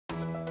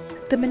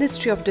The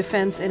Ministry of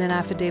Defence in an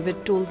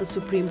affidavit told the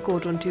Supreme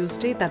Court on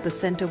Tuesday that the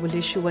centre will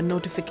issue a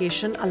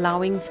notification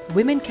allowing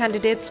women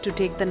candidates to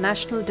take the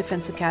National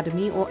Defence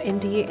Academy or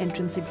NDA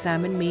entrance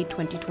exam in May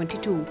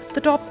 2022.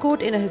 The top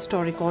court in a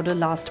historic order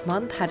last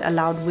month had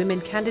allowed women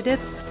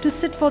candidates to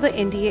sit for the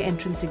NDA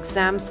entrance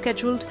exam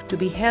scheduled to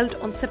be held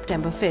on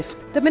September 5th.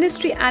 The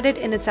ministry added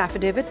in its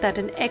affidavit that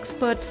an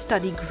expert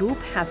study group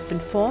has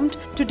been formed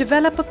to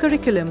develop a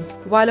curriculum,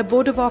 while a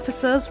board of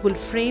officers will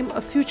frame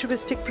a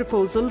futuristic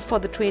proposal for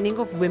the training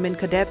of women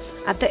cadets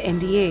at the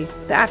NDA.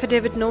 The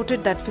affidavit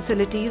noted that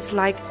facilities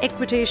like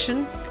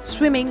equitation,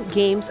 swimming,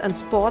 games and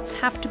sports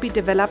have to be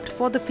developed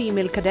for the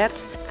female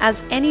cadets,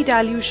 as any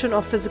dilution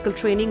of physical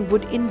training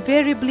would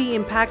invariably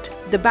impact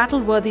the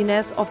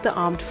battle-worthiness of the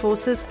armed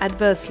forces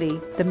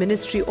adversely. The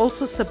ministry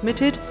also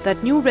submitted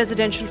that new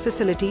residential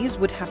facilities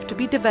would have to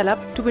be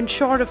developed to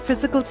ensure a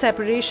physical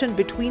separation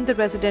between the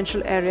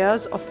residential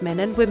areas of men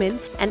and women,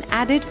 and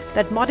added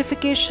that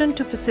modification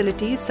to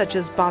facilities such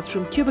as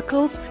bathroom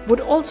cubicles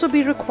would also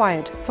be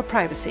required for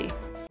privacy.